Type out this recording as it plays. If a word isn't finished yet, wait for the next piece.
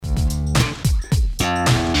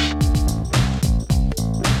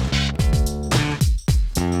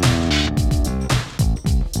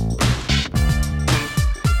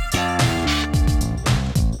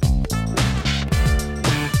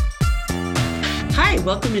Hi,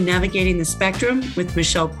 welcome to Navigating the Spectrum with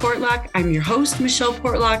Michelle Portlock. I'm your host, Michelle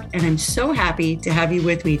Portlock, and I'm so happy to have you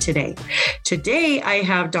with me today. Today, I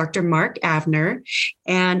have Dr. Mark Avner,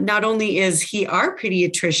 and not only is he our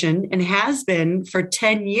pediatrician and has been for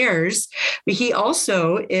 10 years, but he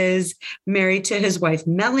also is married to his wife,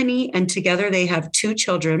 Melanie, and together they have 2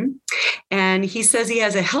 children. And he says he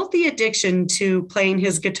has a healthy addiction to playing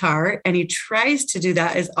his guitar, and he tries to do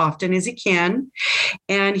that as often as he can.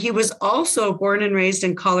 And he was also born and raised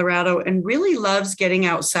in Colorado and really loves getting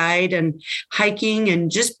outside and hiking and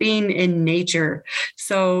just being in nature.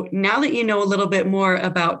 So now that you know a little bit more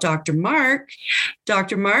about Dr. Mark,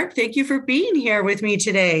 thank you for being here with me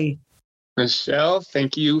today. Michelle,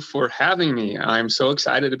 thank you for having me. I'm so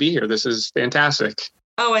excited to be here. This is fantastic.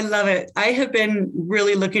 Oh, I love it. I have been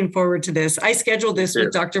really looking forward to this. I scheduled this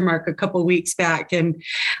with Dr. Mark a couple of weeks back, and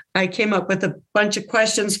I came up with a bunch of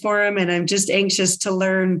questions for him, and I'm just anxious to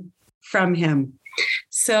learn from him.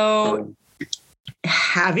 So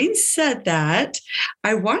having said that,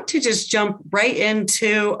 I want to just jump right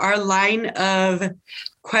into our line of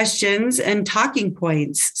questions and talking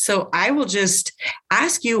points. So I will just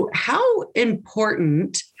ask you, how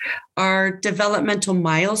important are developmental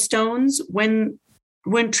milestones when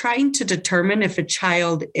trying to determine if a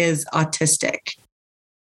child is autistic?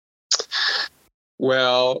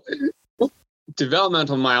 Well,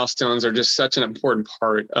 developmental milestones are just such an important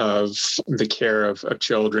part of the care of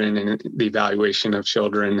children and the evaluation of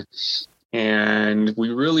children. And we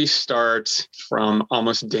really start from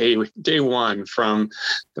almost day one, from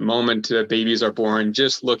the moment babies are born,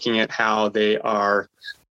 just looking at how they are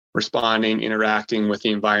responding, interacting with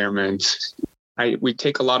the environment. We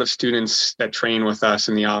take a lot of students that train with us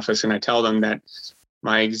in the office, and I tell them that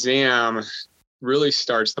my exam really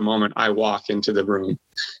starts the moment I walk into the room.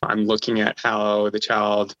 I'm looking at how the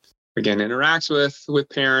child, again, interacts with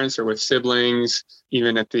parents or with siblings,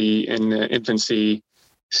 even in the infancy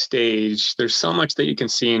stage. There's so much that you can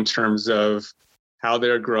see in terms of how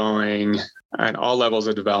they're growing at all levels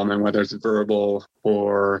of development, whether it's verbal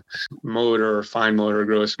or motor, fine motor,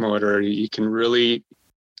 gross motor. You can really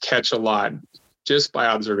catch a lot just by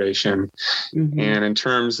observation. Mm-hmm. And in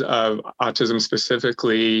terms of autism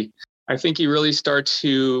specifically, I think you really start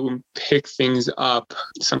to pick things up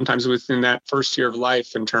sometimes within that first year of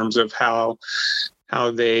life in terms of how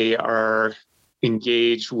they are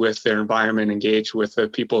engaged with their environment, engaged with the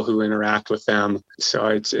people who interact with them. So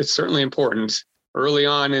it's certainly important. Early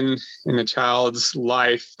on in a child's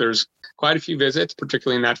life, there's quite a few visits,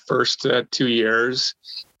 particularly in that first 2 years.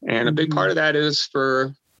 And a big part of that is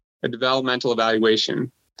for a developmental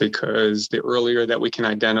evaluation, because the earlier that we can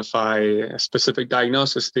identify a specific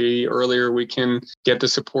diagnosis, the earlier we can get the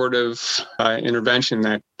supportive intervention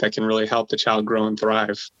that can really help the child grow and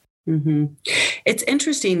thrive. Mm-hmm. It's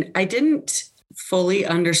interesting. I didn't fully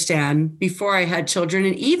understand before I had children.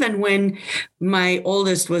 And even when my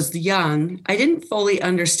oldest was young, I didn't fully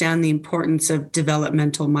understand the importance of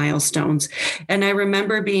developmental milestones. And I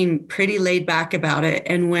remember being pretty laid back about it.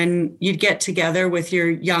 And when you'd get together with your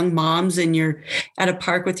young moms and you're at a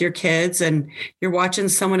park with your kids and you're watching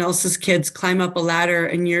someone else's kids climb up a ladder,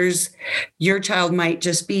 and your child might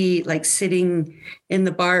just be like sitting in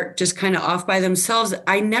the bar, just kind of off by themselves.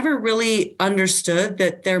 I never really understood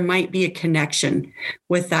that there might be a connection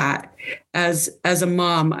with that. As a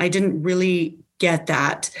mom, I didn't really get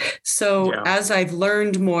that. So as I've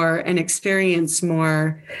learned more and experienced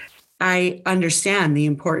more, I understand the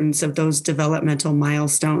importance of those developmental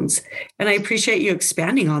milestones. And I appreciate you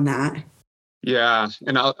expanding on that. Yeah.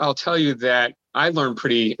 And I'll tell you that I learned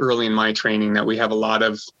pretty early in my training that we have a lot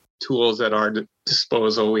of tools at our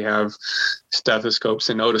disposal. We have stethoscopes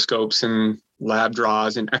and otoscopes and lab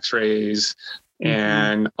draws and x-rays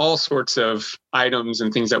and all sorts of items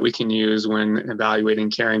and things that we can use when evaluating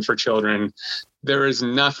caring for children. There is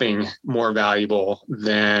nothing more valuable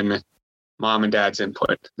than mom and dad's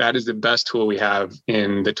input. That is the best tool we have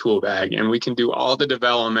in the tool bag. And we can do all the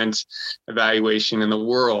development evaluation in the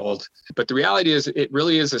world. But the reality is, it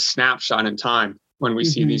really is a snapshot in time when we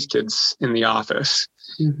see these kids in the office.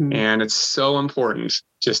 And it's so important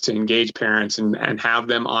just to engage parents and have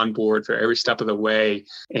them on board for every step of the way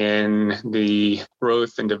in the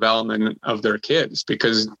growth and development of their kids,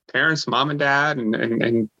 because parents, mom and dad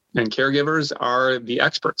and caregivers are the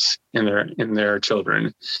experts in their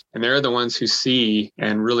children. And they're the ones who see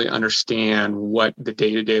and really understand what the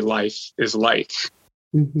day-to-day life is like.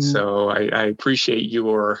 So I appreciate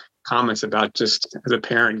your comments about just as a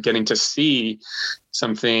parent getting to see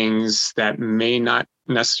some things that may not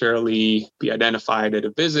necessarily be identified at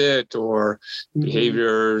a visit, or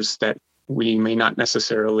behaviors that we may not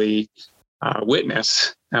necessarily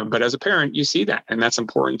witness. But as a parent, you see that, and that's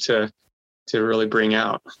important to really bring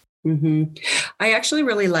out. Mm-hmm. I actually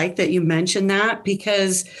really like that you mentioned that,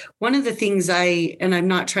 because one of the things and I'm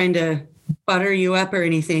not trying to butter you up or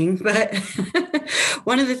anything, but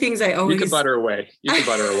one of the things I always... You can butter away.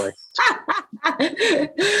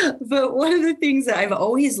 But one of the things that I've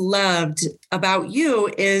always loved about you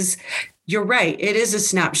is, you're right, it is a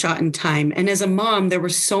snapshot in time. And as a mom, there were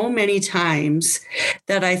so many times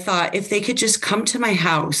that I thought if they could just come to my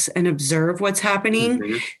house and observe what's happening,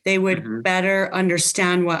 Mm-hmm. they would Mm-hmm. better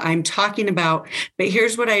understand what I'm talking about. But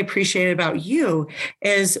here's what I appreciate about you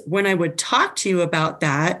is when I would talk to you about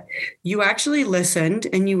that, you actually listened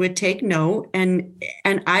and you would take note. And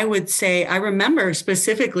I would say, I remember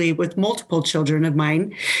specifically with multiple children of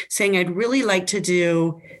mine saying, I'd really like to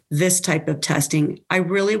do this type of testing. I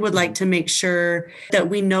really would like to make sure that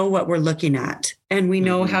we know what we're looking at and we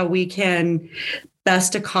know how we can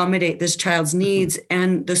best accommodate this child's needs.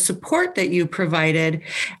 And the support that you provided,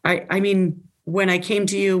 I mean, when I came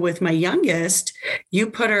to you with my youngest, you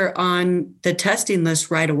put her on the testing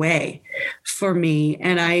list right away for me.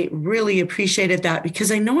 And I really appreciated that,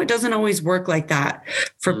 because I know it doesn't always work like that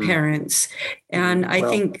for parents. And I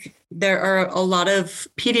think there are a lot of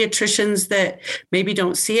pediatricians that maybe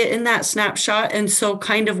don't see it in that snapshot, and so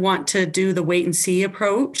kind of want to do the wait and see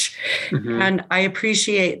approach. And I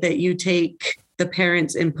appreciate that you take the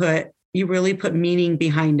parents' input, you really put meaning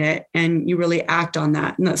behind it, and you really act on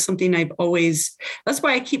that. And that's something that's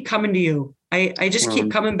why I keep coming to you. I just keep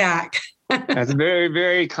coming back. That's very,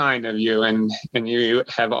 very kind of you. And you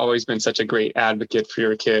have always been such a great advocate for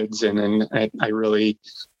your kids. And I really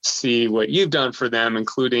see what you've done for them,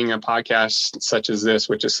 including a podcast such as this,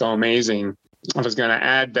 which is so amazing. I was going to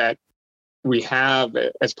add that we have,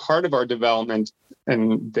 as part of our development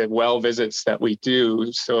and the well visits that we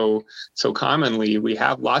do so commonly, we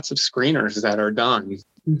have lots of screeners that are done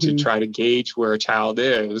to try to gauge where a child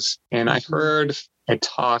is. And I heard a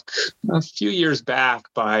talk a few years back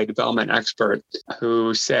by a development expert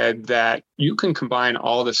who said that you can combine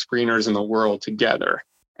all the screeners in the world together,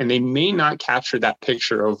 and they may not capture that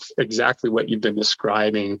picture of exactly what you've been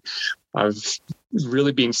describing, of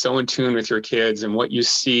really being so in tune with your kids and what you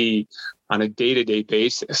see on a day-to-day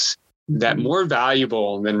basis, that more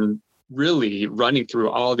valuable than really running through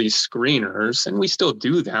all these screeners. And we still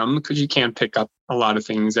do them because you can't pick up a lot of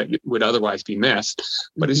things that would otherwise be missed.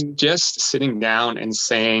 But it's just sitting down and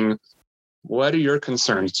saying, what are your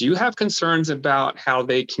concerns? Do you have concerns about how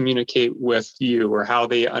they communicate with you, or how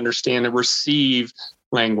they understand and receive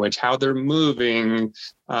language, how they're moving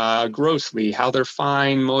grossly, how their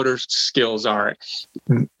fine motor skills are?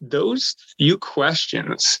 Those few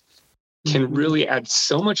questions can really add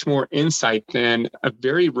so much more insight than a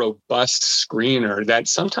very robust screener that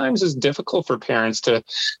sometimes is difficult for parents to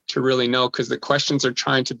really know, because the questions are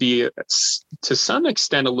trying to be, to some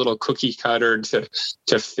extent, a little cookie cutter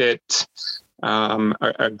to fit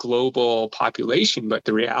a global population. But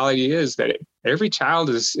the reality is that every child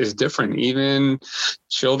is different, even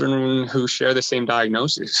children who share the same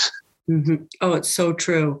diagnosis. Oh, it's so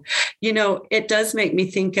true. It does make me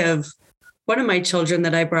think of one of my children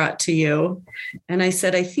that I brought to you. And I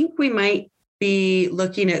said, I think we might be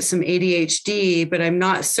looking at some ADHD, but I'm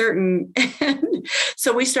not certain.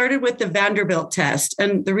 So we started with the Vanderbilt test.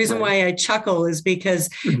 And the reason why I chuckle is because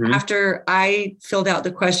after I filled out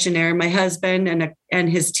the questionnaire, my husband and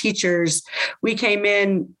his teachers, we came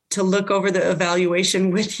in to look over the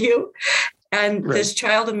evaluation with you. And this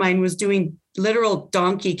child of mine was doing literal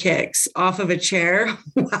donkey kicks off of a chair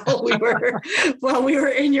while we were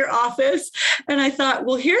in your office. And I thought,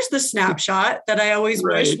 well, here's the snapshot that I always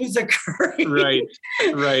wish was occurring.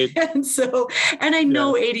 Right. And I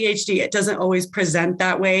know ADHD, it doesn't always present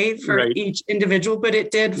that way for each individual, but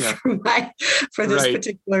it did for this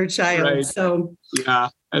particular child. So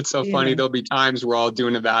it's so funny. There'll be times where I'll do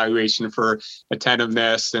an evaluation for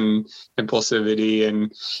attentiveness and impulsivity,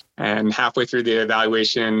 and halfway through the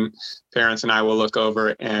evaluation, parents and I will look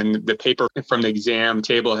over, and the paper from the exam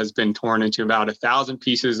table has been torn into about 1,000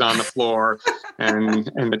 pieces on the floor, and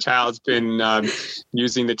the child's been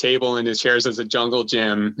using the table and his chairs as a jungle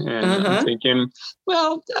gym. And I'm thinking,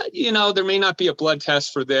 well, there may not be a blood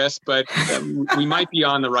test for this, but we might be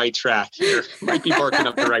on the right track here. Might be barking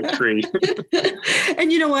up the right tree.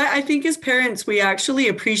 And you know what? I think as parents, we actually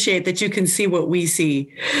appreciate that you can see what we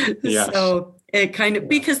see. Yes. So it kind of,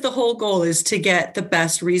 because the whole goal is to get the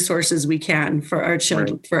best resources we can for our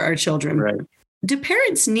children. Right. Do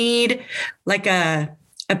parents need like a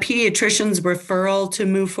pediatrician's referral to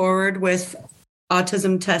move forward with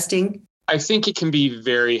autism testing? I think it can be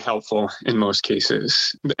very helpful in most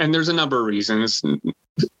cases. And there's a number of reasons,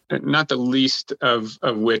 not the least of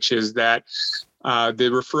which is that the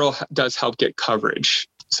referral does help get coverage.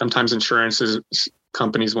 Sometimes insurance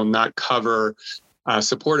companies will not cover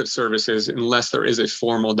supportive services unless there is a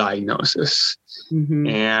formal diagnosis. Mm-hmm.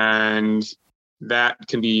 And that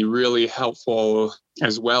can be really helpful,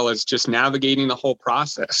 as well as just navigating the whole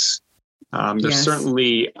process. There's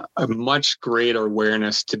certainly a much greater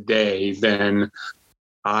awareness today than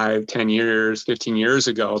 5, 10 years, 15 years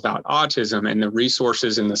ago about autism, and the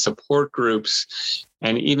resources and the support groups,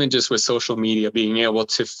 and even just with social media, being able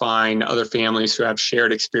to find other families who have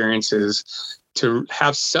shared experiences, to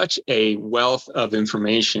have such a wealth of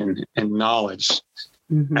information and knowledge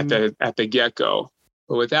at the get-go.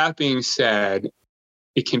 But with that being said,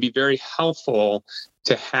 it can be very helpful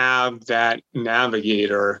to have that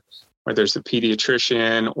navigator, whether it's a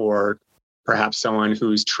pediatrician or perhaps someone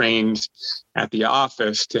who's trained at the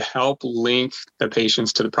office, to help link the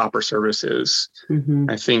patients to the proper services. Mm-hmm.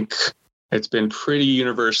 I think it's been pretty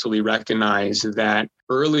universally recognized that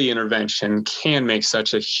early intervention can make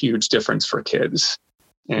such a huge difference for kids.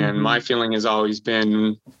 And my feeling has always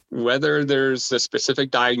been, whether there's a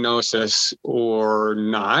specific diagnosis or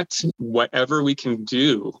not, whatever we can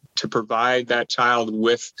do to provide that child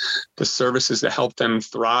with the services that help them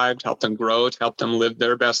thrive, to help them grow, to help them live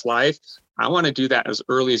their best life, I want to do that as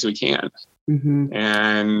early as we can. Mm-hmm.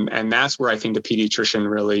 And that's where I think the pediatrician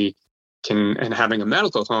really can, and having a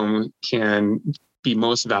medical home can be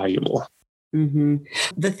most valuable. Mm-hmm.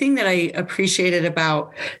 The thing that I appreciated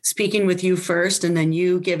about speaking with you first and then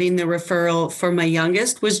you giving the referral for my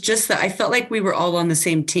youngest was just that I felt like we were all on the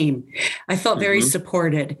same team. I felt very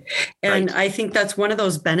supported. And I think that's one of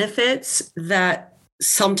those benefits that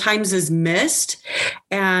sometimes is missed.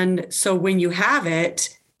 And so when you have it,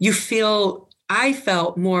 I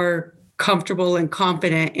felt more comfortable and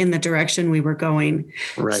confident in the direction we were going.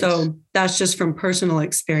 Right. So that's just from personal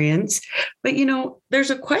experience. But,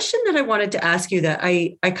 there's a question that I wanted to ask you that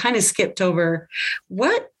I kind of skipped over.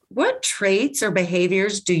 What traits or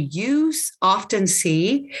behaviors do you often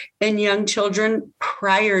see in young children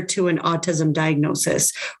prior to an autism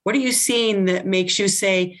diagnosis? What are you seeing that makes you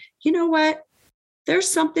say, you know what, there's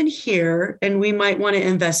something here and we might want to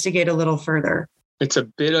investigate a little further? It's a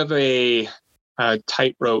bit of a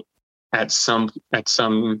tightrope at some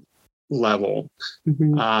level.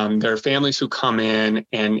 Mm-hmm. There are families who come in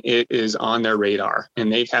and it is on their radar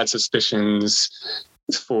and they've had suspicions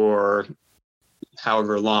for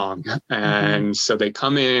however long. And so they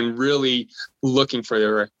come in really looking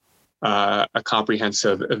for a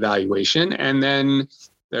comprehensive evaluation. And then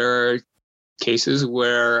there are cases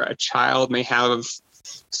where a child may have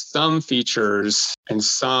some features and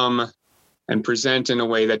present in a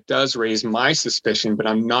way that does raise my suspicion, but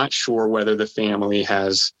I'm not sure whether the family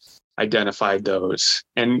has identified those.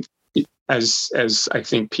 And as I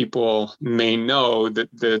think people may know, that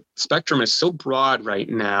the spectrum is so broad right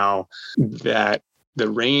now that the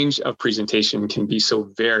range of presentation can be so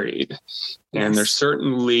varied. And there's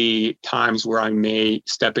certainly times where I may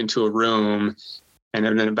step into a room and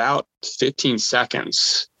in about 15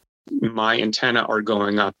 seconds, my antenna are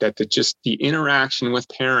going up that the interaction with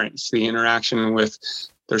parents, the interaction with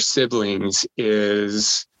their siblings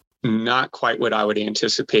is not quite what I would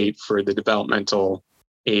anticipate for the developmental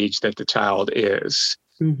age that the child is.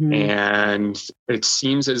 Mm-hmm. And it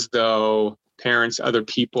seems as though parents, other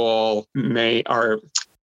people are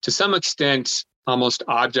to some extent almost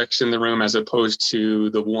objects in the room as opposed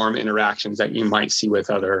to the warm interactions that you might see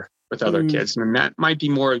with other kids. And that might be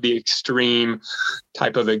more of the extreme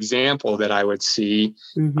type of example that I would see.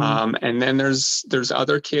 Mm-hmm. And then there's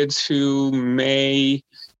other kids who may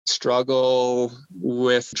struggle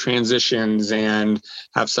with transitions and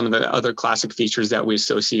have some of the other classic features that we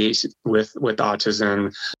associate with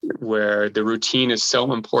autism, where the routine is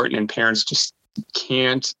so important and parents just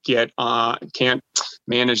can't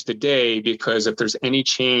manage the day, because if there's any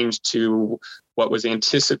change to what was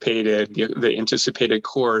anticipated, the anticipated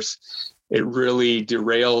course, it really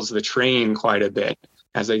derails the train quite a bit.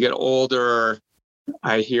 As they get older,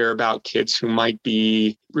 I hear about kids who might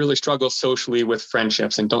be really struggle socially with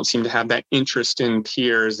friendships and don't seem to have that interest in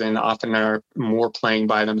peers and often are more playing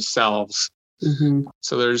by themselves. Mm-hmm.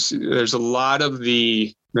 So there's a lot of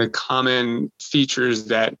the common features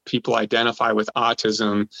that people identify with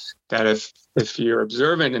autism that if you're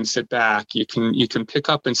observant and sit back, you can pick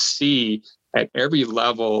up and see at every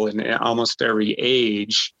level and at almost every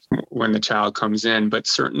age when the child comes in. But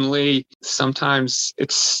certainly sometimes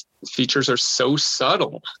features are so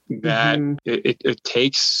subtle that it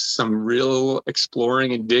takes some real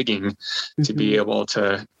exploring and digging to be able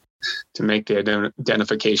to make the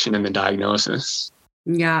identification and the diagnosis.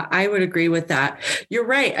 Yeah, I would agree with that. You're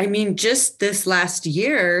right. I mean, just this last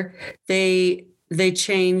year, they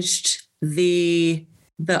changed the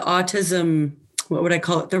autism, what would I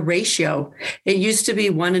call it? The ratio. It used to be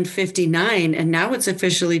 1 in 59, and now it's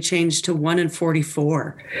officially changed to 1 in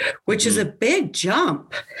 44, which is a big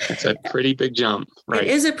jump. It's a pretty big jump, right? It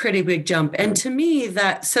is a pretty big jump. And to me,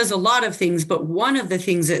 that says a lot of things, but one of the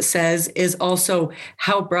things it says is also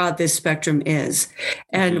how broad this spectrum is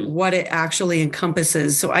and what it actually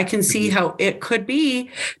encompasses. So I can see how it could be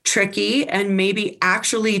tricky and maybe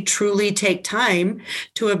actually truly take time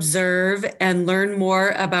to observe and learn more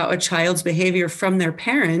about a child's behavior from their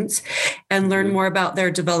parents and learn more about their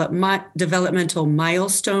developmental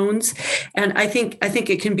milestones. And I think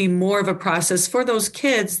it can be more of a process for those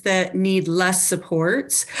kids that need less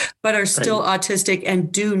supports, but are still autistic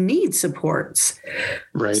and do need supports.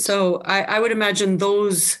 Right. So I would imagine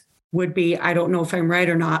those would be, I don't know if I'm right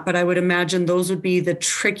or not, but I would imagine those would be the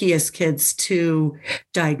trickiest kids to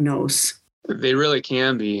diagnose. They really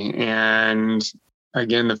can be. And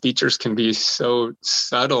again, the features can be so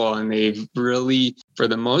subtle, and they've really, for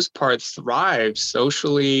the most part, thrived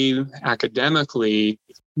socially, academically,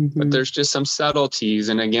 but there's just some subtleties.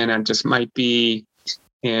 And again, it just might be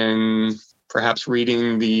in perhaps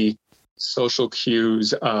reading the social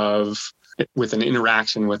cues with an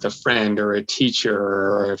interaction with a friend or a teacher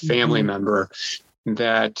or a family member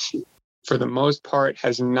that for the most part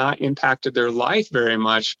has not impacted their life very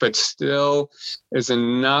much, but still is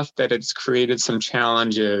enough that it's created some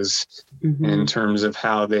challenges in terms of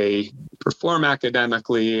how they perform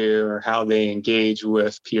academically or how they engage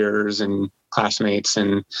with peers and classmates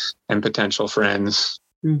and potential friends.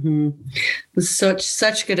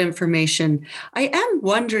 Such good information. I am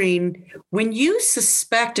wondering, when you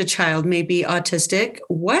suspect a child may be autistic,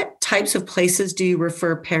 what types of places do you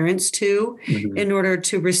refer parents to in order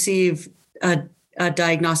to receive a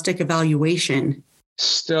diagnostic evaluation?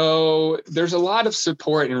 So there's a lot of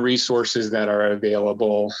support and resources that are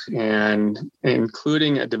available, and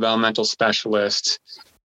including a developmental specialist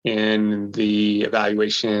in the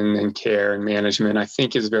evaluation and care and management, I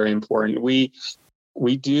think is very important. We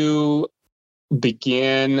do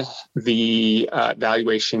begin the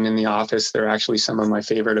evaluation in the office. They're actually some of my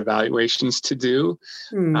favorite evaluations to do.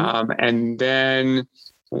 And then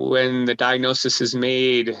when the diagnosis is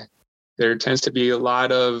made, there tends to be a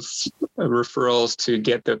lot of referrals to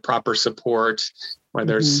get the proper support,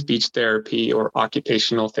 whether it's speech therapy or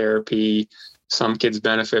occupational therapy. Some kids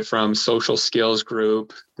benefit from social skills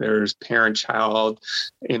group. There's parent-child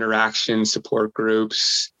interaction support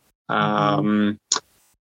groups. And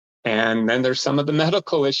then there's some of the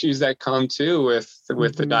medical issues that come too with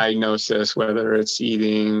the diagnosis, whether it's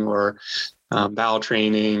eating or bowel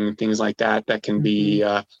training, things like that, that can be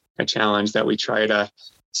a challenge that we try to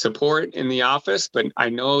support in the office. But I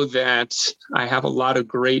know that I have a lot of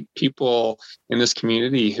great people in this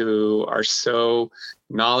community who are so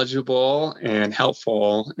knowledgeable and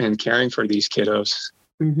helpful in caring for these kiddos.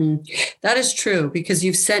 That is true, because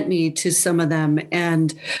you've sent me to some of them,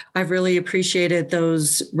 and I've really appreciated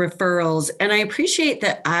those referrals. And I appreciate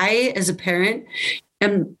that I, as a parent,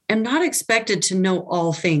 am not expected to know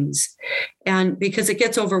all things, and because it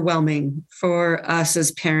gets overwhelming for us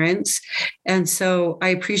as parents. And so I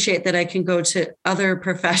appreciate that I can go to other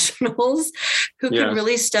professionals who can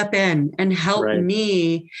really step in and help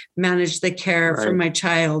me manage the care for my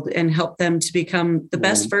child and help them to become the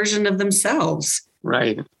best version of themselves.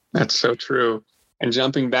 Right. That's so true. And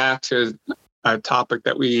jumping back to a topic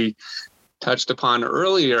that we touched upon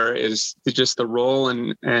earlier is just the role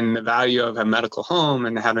and the value of a medical home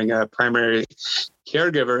and having a primary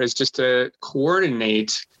caregiver is just to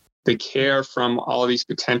coordinate the care from all these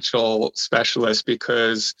potential specialists,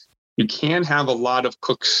 because you can have a lot of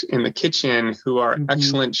cooks in the kitchen who are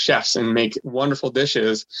excellent chefs and make wonderful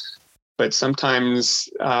dishes, but sometimes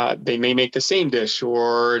they may make the same dish,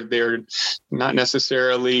 or they're not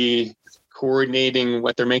necessarily coordinating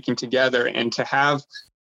what they're making together. And to have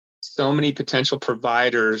so many potential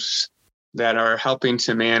providers that are helping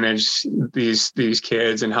to manage these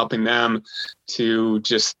kids and helping them to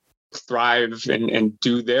just thrive and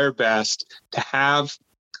do their best, to have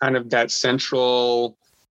kind of that central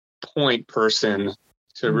point person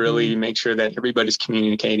to really make sure that everybody's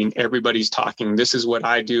communicating, everybody's talking. This is what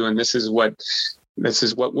I do, and this is what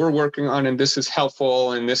we're working on, and this is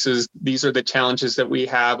helpful, and these are the challenges that we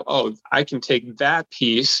have. Oh, I can take that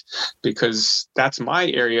piece because that's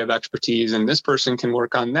my area of expertise, and this person can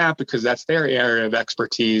work on that because that's their area of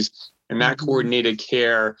expertise. And that coordinated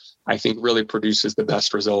care, I think, really produces the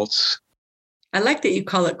best results. I like that you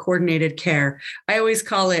call it coordinated care. I always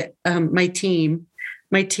call it my team.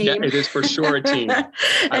 My team. Yeah, it is for sure a team.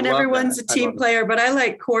 And everyone's a team player, but I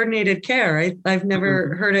like coordinated care. I've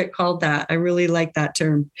never heard it called that. I really like that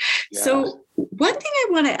term. Yeah. So one thing I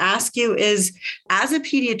want to ask you is, as a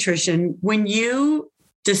pediatrician, when you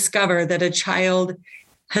discover that a child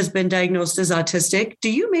has been diagnosed as autistic,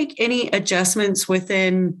 do you make any adjustments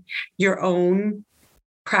within your own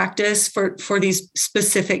practice for these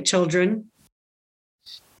specific children?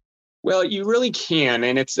 Well, you really can.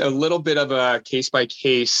 And it's a little bit of a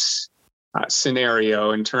case-by-case scenario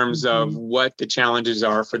in terms of what the challenges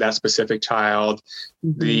are for that specific child.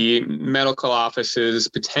 The medical office is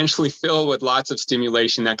potentially filled with lots of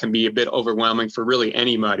stimulation that can be a bit overwhelming for really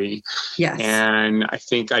anybody. Yes. And I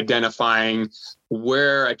think identifying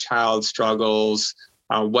where a child struggles,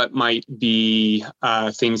 what might be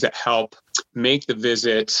things that help make the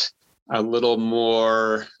visit a little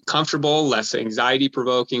more comfortable, less anxiety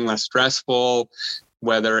provoking, less stressful,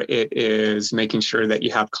 whether it is making sure that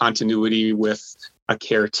you have continuity with a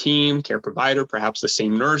care team, care provider, perhaps the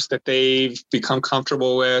same nurse that they've become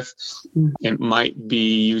comfortable with. It might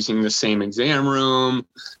be using the same exam room.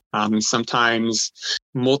 Sometimes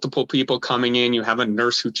multiple people coming in, you have a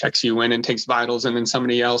nurse who checks you in and takes vitals, and then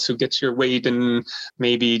somebody else who gets your weight and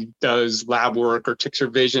maybe does lab work or checks your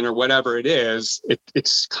vision or whatever it is.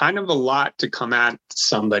 It's kind of a lot to come at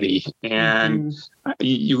somebody. And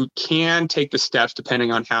you can take the steps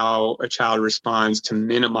depending on how a child responds to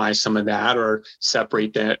minimize some of that or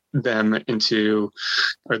separate them into,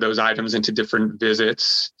 or those items into different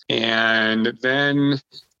visits. And then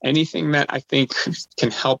anything that I think can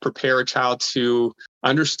help prepare a child to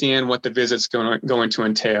understand what the visit's going to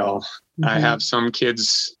entail. I have some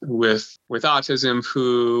kids with autism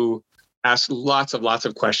who ask lots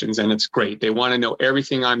of questions, and it's great. They want to know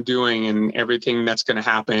everything I'm doing and everything that's going to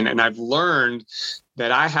happen. And I've learned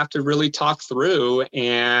that I have to really talk through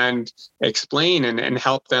and explain and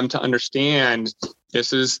help them to understand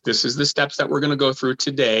this is the steps that we're going to go through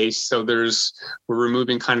today. So we're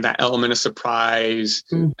removing kind of that element of surprise,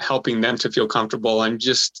 helping them to feel comfortable and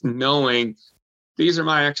just knowing these are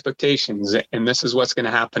my expectations and this is what's going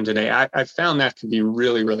to happen today. I found that can be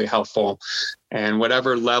really, really helpful. And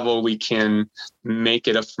whatever level we can make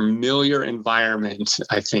it a familiar environment,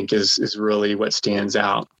 I think is really what stands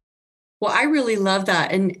out. Well, I really love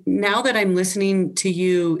that. And now that I'm listening to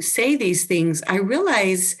you say these things, I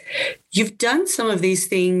realize you've done some of these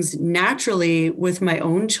things naturally with my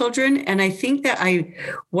own children. And I think that I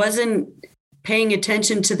wasn't paying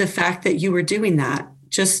attention to the fact that you were doing that,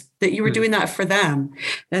 just that you were doing that for them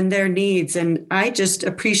and their needs. And I just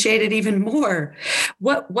appreciate it even more.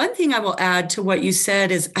 One thing I will add to what you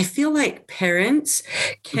said is I feel like parents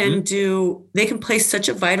can they can play such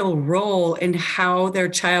a vital role in how their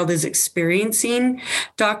child is experiencing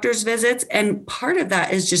doctor's visits. And part of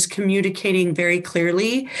that is just communicating very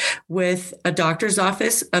clearly with a doctor's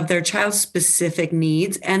office of their child's specific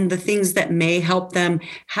needs and the things that may help them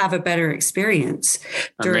have a better experience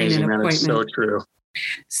during an appointment. That is so true.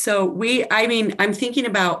 So I'm thinking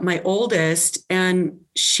about my oldest, and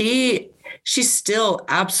she still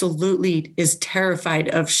absolutely is terrified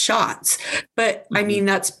of shots. But I mean,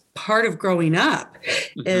 that's part of growing up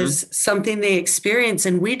is something they experience.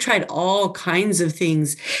 And we tried all kinds of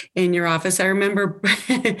things in your office. I remember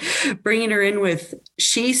bringing her in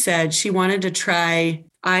she said she wanted to try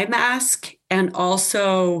eye mask and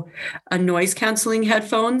also a noise canceling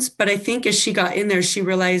headphones. But I think as she got in there, she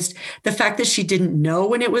realized the fact that she didn't know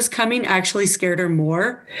when it was coming actually scared her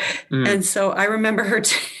more. And so I remember her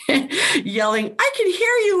yelling, "I can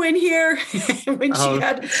hear you in here," when she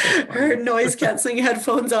had her noise canceling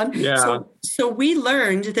headphones on. Yeah. So we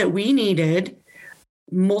learned that we needed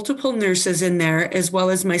multiple nurses in there, as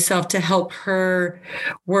well as myself, to help her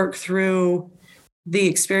work through the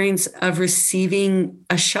experience of receiving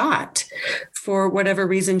a shot for whatever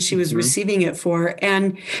reason she was receiving it for.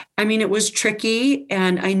 And I mean, it was tricky,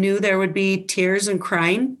 and I knew there would be tears and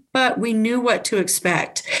crying, but we knew what to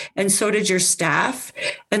expect. And so did your staff.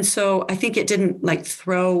 And so I think it didn't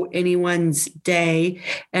throw anyone's day.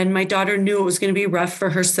 And my daughter knew it was going to be rough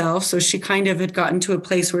for herself. So she kind of had gotten to a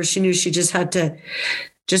place where she knew she just had to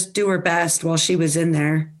just do her best while she was in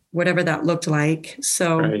there, whatever that looked like.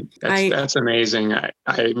 So right. That's amazing. I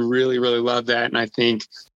really, really love that. And I think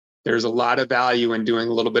there's a lot of value in doing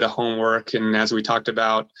a little bit of homework. And as we talked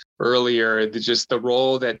about earlier, just the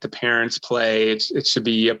role that the parents play, it should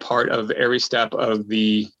be a part of every step of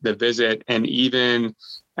the visit. And even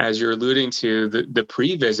as you're alluding to the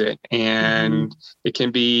pre-visit, and it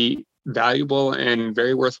can be valuable and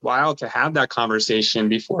very worthwhile to have that conversation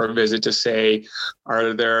before a visit to say,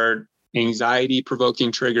 are there anxiety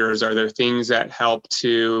provoking triggers? Are there things that help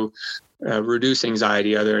to reduce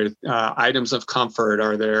anxiety? Are there items of comfort?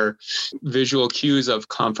 Are there visual cues of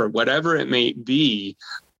comfort? Whatever it may be.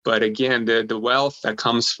 But again, the wealth that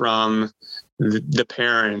comes from the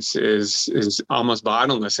parents is almost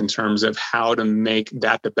bottomless in terms of how to make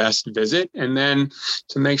that the best visit, and then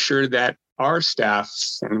to make sure that our staff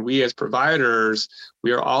and we as providers,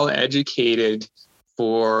 we are all educated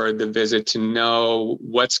for the visit to know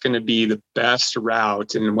what's going to be the best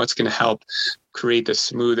route and what's going to help create the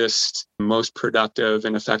smoothest, most productive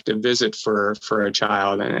and effective visit for a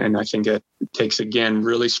child. And I think it takes, again,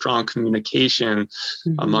 really strong communication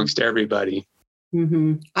amongst everybody.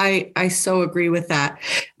 Mm-hmm. I so agree with that.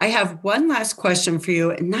 I have one last question for you,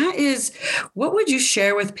 and that is, what would you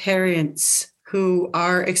share with parents who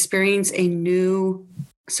are experiencing a new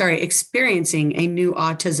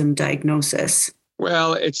autism diagnosis?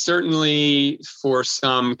 Well, it certainly for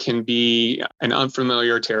some can be an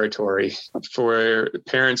unfamiliar territory. For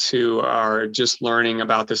parents who are just learning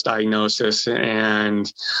about this diagnosis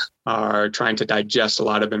and are trying to digest a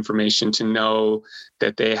lot of information, to know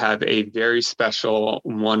that they have a very special,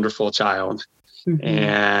 wonderful child. Mm-hmm.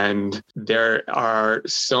 And there are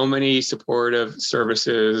so many supportive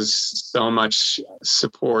services, so much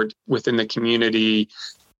support within the community,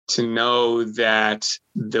 to know that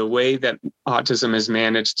the way that autism is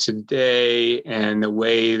managed today and the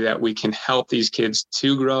way that we can help these kids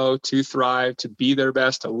to grow, to thrive, to be their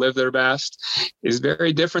best, to live their best is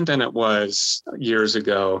very different than it was years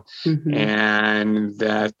ago. Mm-hmm. And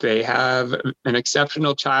that they have an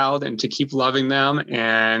exceptional child, and to keep loving them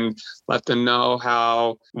and let them know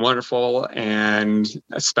how wonderful and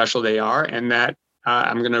special they are. And that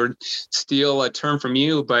I'm going to steal a term from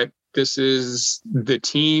you, but this is the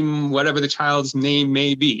team, whatever the child's name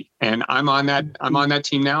may be. And I'm on that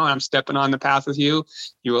team now, and I'm stepping on the path with you.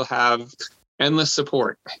 You will have endless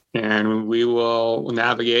support, and we will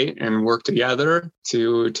navigate and work together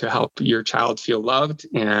to help your child feel loved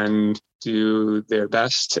and do their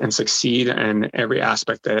best and succeed in every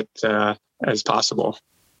aspect that is possible.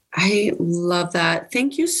 I love that.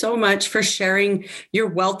 Thank you so much for sharing your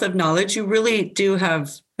wealth of knowledge. You really do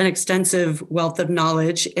have an extensive wealth of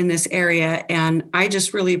knowledge in this area, and I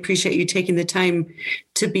just really appreciate you taking the time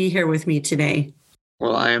to be here with me today.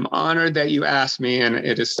 Well, I am honored that you asked me, and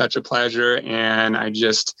it is such a pleasure. And I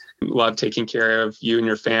just love taking care of you and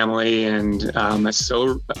your family. And I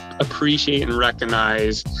so appreciate and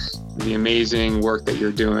recognize the amazing work that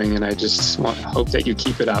you're doing. And I just hope that you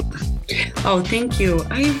keep it up. Oh, thank you.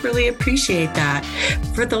 I really appreciate that.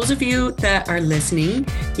 For those of you that are listening,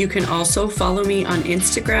 you can also follow me on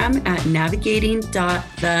Instagram at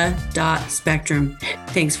navigating.the.spectrum.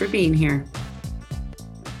 Thanks for being here.